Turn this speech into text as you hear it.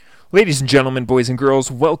Ladies and gentlemen, boys and girls,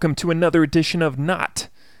 welcome to another edition of Not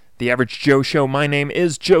the Average Joe Show. My name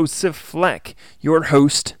is Joseph Fleck, your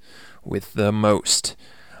host with the most.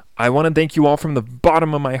 I want to thank you all from the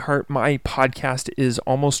bottom of my heart. My podcast is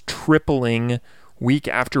almost tripling week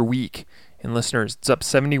after week in listeners. It's up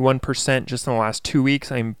 71% just in the last 2 weeks.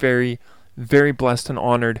 I'm very, very blessed and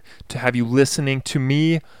honored to have you listening to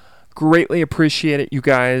me. Greatly appreciate it, you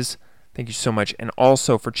guys. Thank you so much. And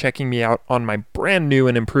also for checking me out on my brand new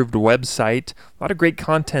and improved website. A lot of great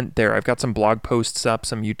content there. I've got some blog posts up,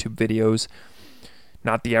 some YouTube videos.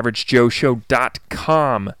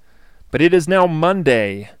 NotTheAverageJoeShow.com. But it is now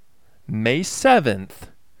Monday, May 7th,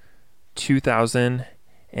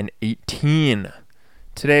 2018.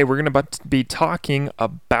 Today we're going to be talking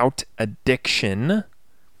about addiction.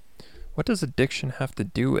 What does addiction have to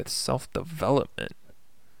do with self-development?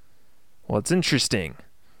 Well, it's interesting.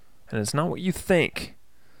 And it's not what you think.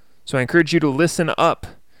 So I encourage you to listen up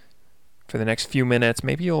for the next few minutes.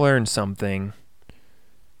 Maybe you'll learn something.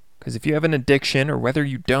 Because if you have an addiction, or whether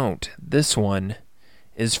you don't, this one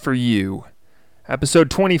is for you. Episode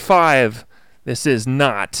 25. This is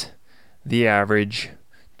Not the Average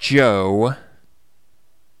Joe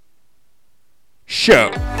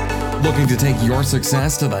Show. Looking to take your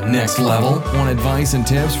success to the next level? Want advice and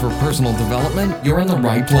tips for personal development? You're in the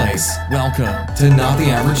right place. Welcome to Not the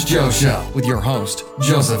Average Joe Show with your host,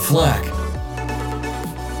 Joseph Fleck.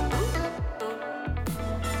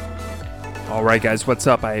 All right, guys, what's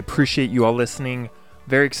up? I appreciate you all listening.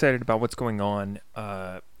 Very excited about what's going on.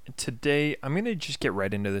 Today, I'm going to just get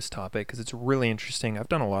right into this topic because it's really interesting. I've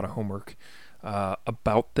done a lot of homework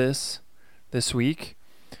about this week.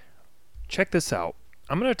 Check this out.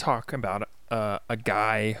 I'm going to talk about a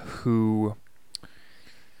guy who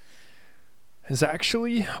is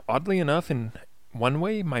actually, oddly enough, in one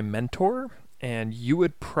way, my mentor, and you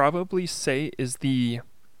would probably say is the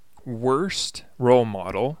worst role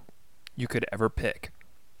model you could ever pick.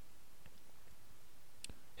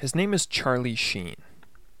 His name is Charlie Sheen.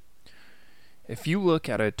 If you look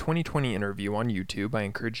at a 2020 interview on YouTube, I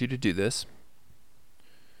encourage you to do this.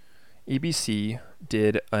 ABC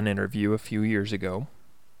did an interview a few years ago.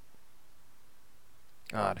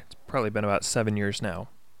 God, it's probably been about 7 years now.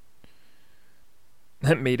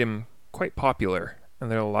 That made him quite popular,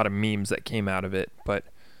 and there are a lot of memes that came out of it. But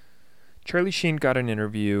Charlie Sheen got an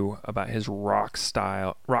interview about his rock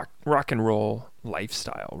and roll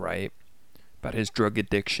lifestyle, right? About his drug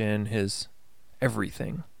addiction, his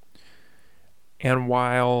everything. And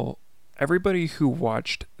while everybody who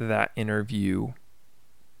watched that interview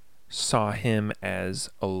saw him as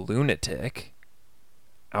a lunatic,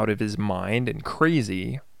 out of his mind and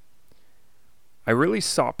crazy, I really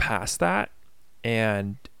saw past that,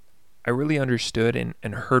 and I really understood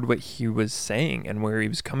and heard what he was saying and where he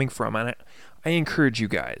was coming from. And I encourage you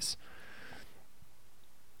guys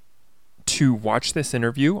to watch this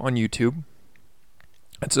interview on YouTube.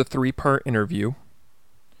 It's a 3-part interview.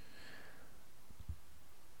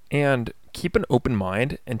 And keep an open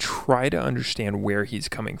mind and try to understand where he's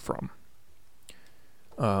coming from.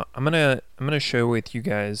 I'm gonna share with you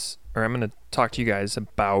guys, or I'm gonna talk to you guys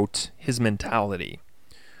about his mentality,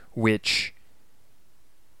 which,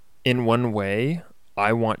 in one way,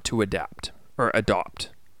 I want to adopt,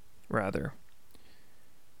 rather.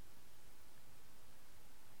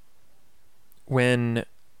 When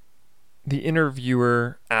the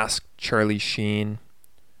interviewer asked Charlie Sheen,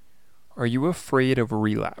 "Are you afraid of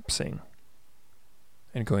relapsing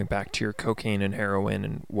and going back to your cocaine and heroin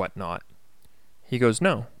and whatnot?" He goes,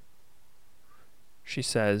 "No." She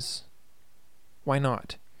says, "Why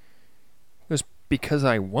not?" He goes, "Because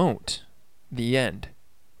I won't. The end.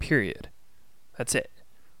 Period. That's it."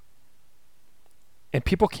 And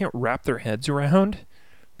people can't wrap their heads around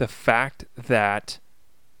the fact that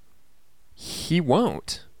he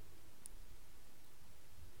won't.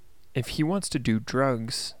 If he wants to do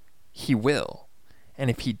drugs, he will. And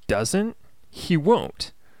if he doesn't, he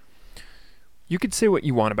won't. You could say what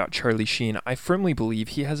you want about Charlie Sheen. I firmly believe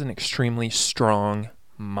he has an extremely strong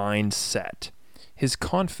mindset. His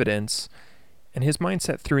confidence and his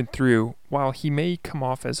mindset through and through, while he may come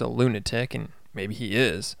off as a lunatic, and maybe he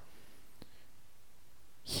is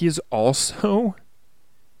also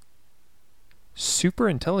super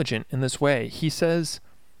intelligent in this way. He says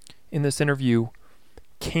in this interview,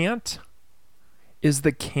 "Can't is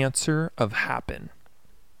the cancer of happen."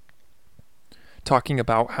 Talking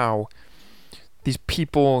about how these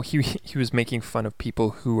people, he was making fun of people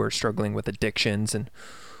who are struggling with addictions and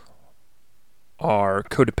are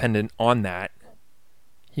codependent on that.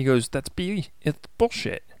 He goes, it's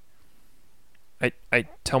bullshit. I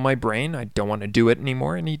tell my brain I don't want to do it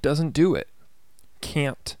anymore, and he doesn't do it.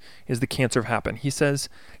 can't is the cancer of happen. He says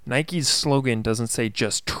Nike's slogan doesn't say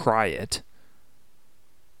just try it.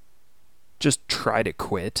 Just try to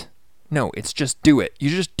quit. No, it's just do it. You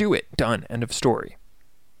just do it. Done. End of story.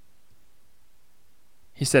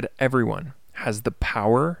 He said everyone has the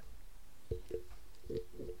power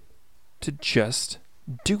to just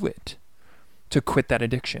do it, to quit that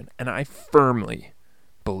addiction. And I firmly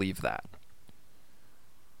believe that.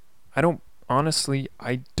 I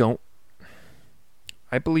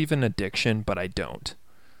believe in addiction, but I don't.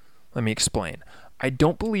 Let me explain. I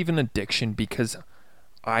don't believe in addiction because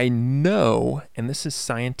I know, and this is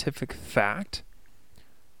scientific fact,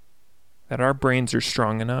 that our brains are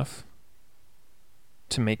strong enough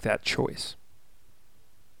to make that choice.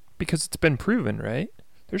 Because it's been proven, right?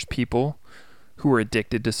 There's people who were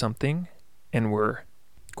addicted to something and were,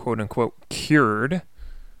 quote unquote, cured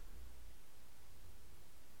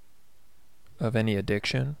of any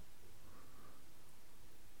addiction.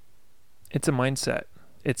 It's a mindset.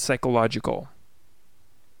 It's psychological.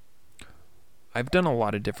 I've done a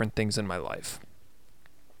lot of different things in my life.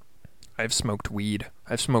 I've smoked weed.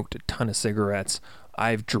 I've smoked a ton of cigarettes.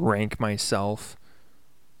 I've drank myself.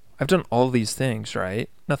 I've done all these things, right?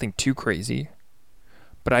 Nothing too crazy.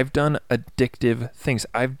 But I've done addictive things.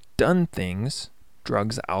 I've done things,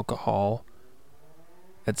 drugs, alcohol,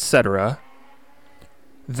 etc.,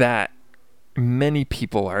 that many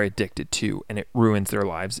people are addicted to, and it ruins their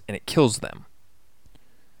lives and it kills them.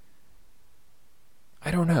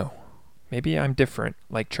 I don't know. Maybe I'm different,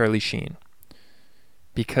 like Charlie Sheen,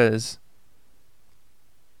 because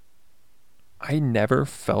I never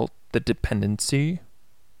felt the dependency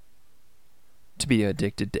to be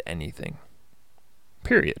addicted to anything.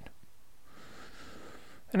 Period.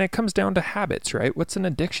 And it comes down to habits, right? What's an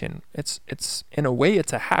addiction? It's in a way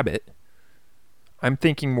it's a habit. I'm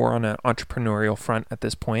thinking more on an entrepreneurial front at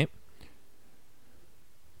this point.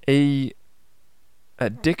 A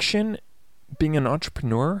addiction, being an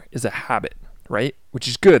entrepreneur, is a habit, right? Which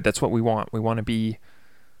is good. That's what we want. We want to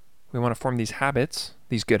form these habits,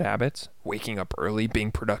 these good habits, waking up early,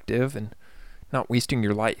 being productive, and not wasting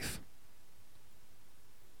your life.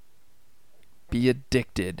 Be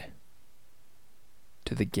addicted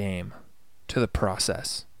to the game, to the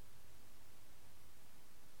process.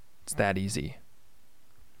 It's that easy.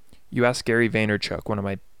 You ask Gary Vaynerchuk, one of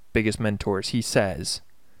my biggest mentors, he says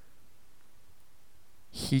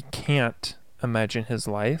he can't imagine his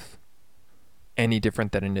life any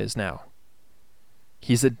different than it is now.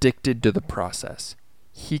 He's addicted to the process.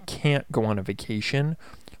 He can't go on a vacation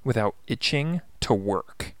without itching to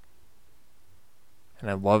work. And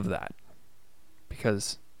I love that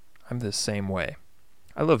because I'm the same way.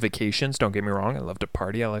 I love vacations, don't get me wrong. I love to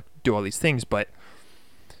party. I like to do all these things, but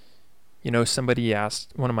somebody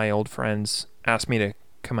asked, one of my old friends asked me to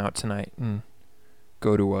come out tonight and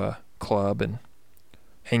go to a club and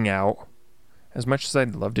hang out. As much as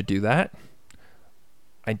I'd love to do that,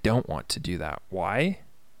 I don't want to do that. Why?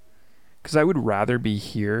 Because I would rather be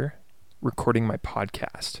here recording my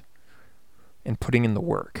podcast and putting in the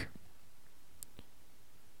work.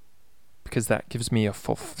 Because that gives me a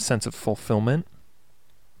full sense of fulfillment,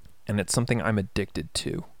 and it's something I'm addicted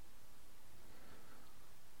to.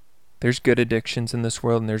 There's good addictions in this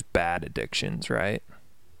world and there's bad addictions, right?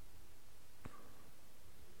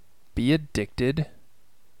 Be addicted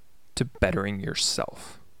to bettering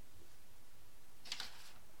yourself.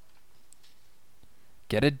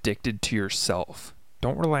 Get addicted to yourself.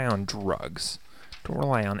 Don't rely on drugs. Don't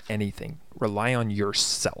rely on anything. Rely on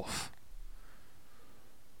yourself.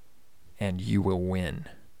 And you will win.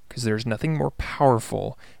 Because there's nothing more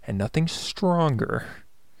powerful and nothing stronger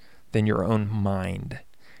than your own mind.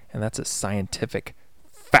 And that's a scientific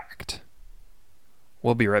fact.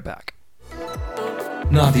 We'll be right back.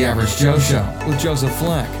 Not the Average Joe Show with Joseph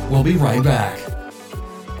Fleck. We'll be right back.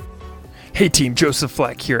 Hey team, Joseph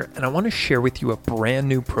Fleck here, and I want to share with you a brand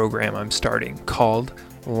new program I'm starting called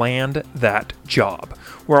Land That Job,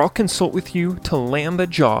 where I'll consult with you to land the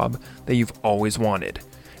job that you've always wanted.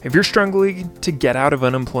 If you're struggling to get out of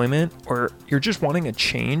unemployment, or you're just wanting a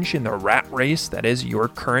change in the rat race that is your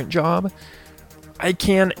current job, I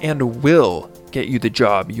can and will get you the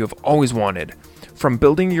job you have always wanted. From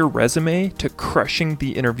building your resume to crushing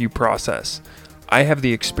the interview process, I have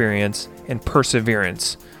the experience and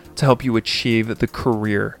perseverance to help you achieve the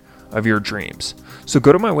career of your dreams. So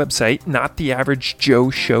go to my website,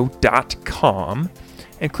 nottheaveragejoeshow.com,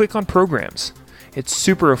 and click on programs. It's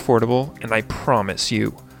super affordable, and I promise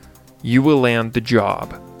you, you will land the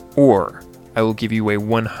job, or I will give you a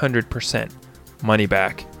 100% money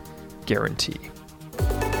back guarantee.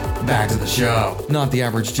 Back to the show. Not the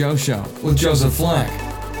Average Joe Show with Joseph Fleck.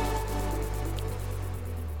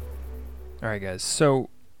 All right, guys. So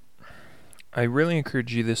I really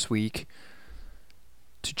encourage you this week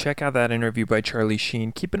to check out that interview by Charlie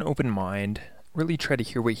Sheen. Keep an open mind. Really try to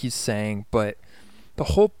hear what he's saying. But the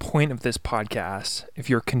whole point of this podcast, if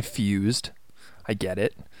you're confused, I get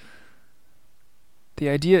it. The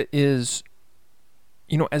idea is,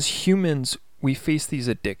 as humans, we face these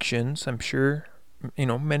addictions. I'm sure,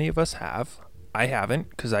 many of us have. I haven't,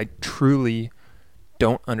 because I truly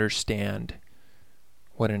don't understand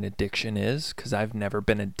what an addiction is, because I've never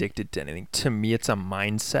been addicted to anything. To me, it's a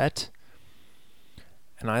mindset.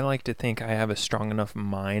 And I like to think I have a strong enough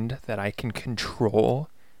mind that I can control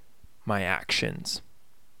my actions.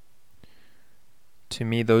 To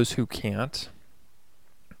me, those who can't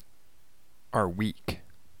are weak.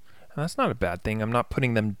 And that's not a bad thing. I'm not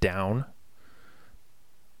putting them down.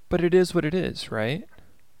 But it is what it is, right?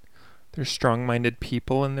 There's strong-minded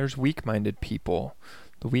people and there's weak-minded people.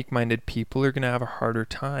 The weak-minded people are going to have a harder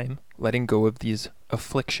time letting go of these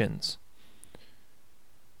afflictions.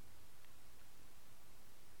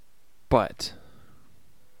 But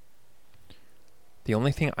the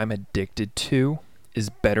only thing I'm addicted to is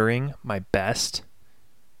bettering my best,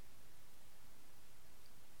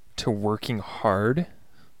 to working hard,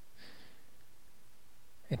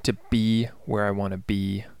 and to be where I want to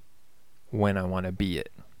be when I want to be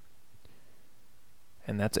it.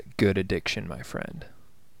 And that's a good addiction, my friend.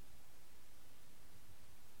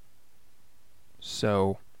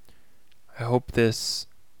 So I hope this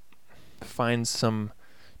finds some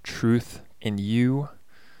truth in you.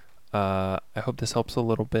 I hope this helps a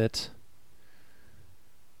little bit.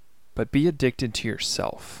 But be addicted to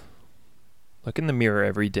yourself. Look in the mirror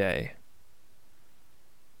every day.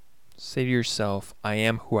 Say to yourself, I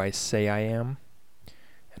am who I say I am,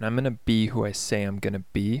 and I'm going to be who I say I'm going to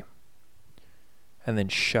be. And then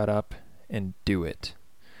shut up and do it.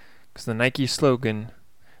 Because the Nike slogan,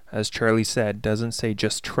 as Charlie said, doesn't say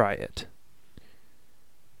just try it. It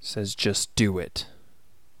says just do it.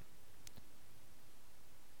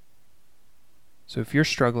 So if you're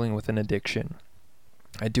struggling with an addiction,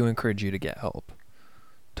 I do encourage you to get help.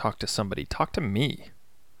 Talk to somebody. Talk to me.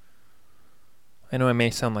 I know I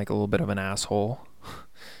may sound like a little bit of an asshole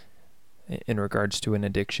in regards to an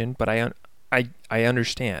addiction, but I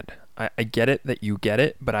understand. I get it that you get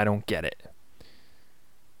it, but I don't get it.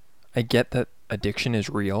 I get that addiction is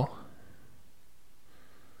real.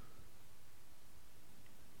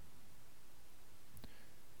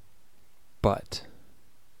 But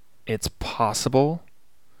it's possible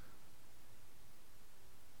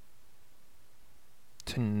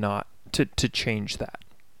to change that.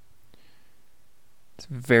 It's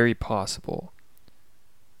very possible.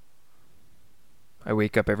 I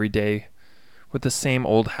wake up every day with the same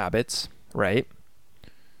old habits, right?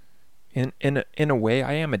 In a way,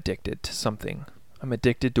 I am addicted to something. I'm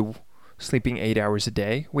addicted to sleeping 8 hours a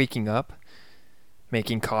day, waking up,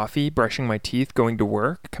 making coffee, brushing my teeth, going to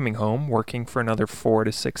work, coming home, working for another 4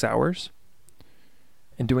 to 6 hours,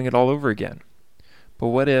 and doing it all over again. But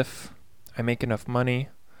what if I make enough money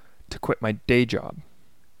to quit my day job?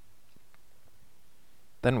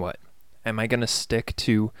 Then what? Am I going to stick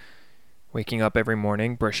to waking up every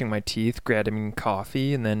morning, brushing my teeth, grabbing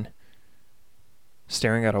coffee, and then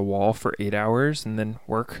staring at a wall for 8 hours, and then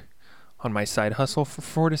work on my side hustle for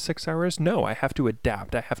 4 to 6 hours? No, I have to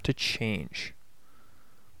adapt. I have to change.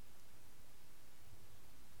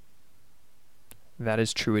 That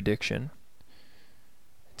is true addiction.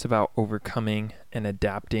 It's about overcoming and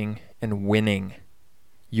adapting and winning.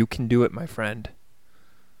 You can do it, my friend.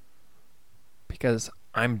 Because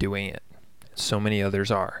I'm doing it. So many others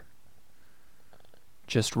are.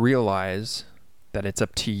 Just realize that it's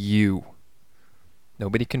up to you.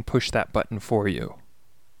 Nobody can push that button for you.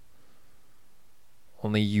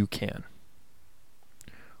 Only you can.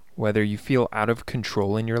 Whether you feel out of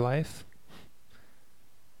control in your life,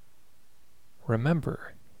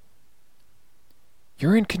 remember,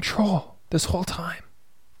 you're in control this whole time.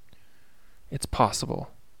 It's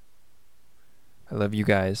possible. I love you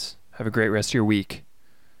guys. Have a great rest of your week.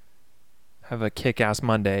 Have a kick-ass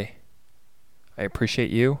Monday. I appreciate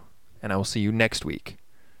you, and I will see you next week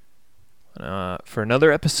for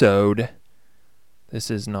another episode. This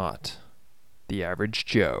is Not the Average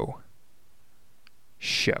Joe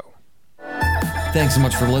Show. Thanks so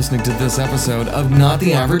much for listening to this episode of Not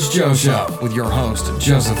the Average Joe Show with your host,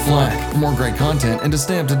 Joseph Fleck. For more great content and to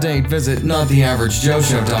stay up to date, visit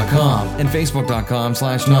NotTheAverageJoeShow.com and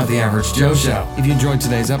Facebook.com/NotTheAverageJoeShow. If you enjoyed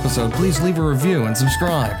today's episode, please leave a review and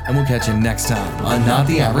subscribe, and we'll catch you next time on Not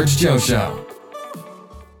the Average Joe Show.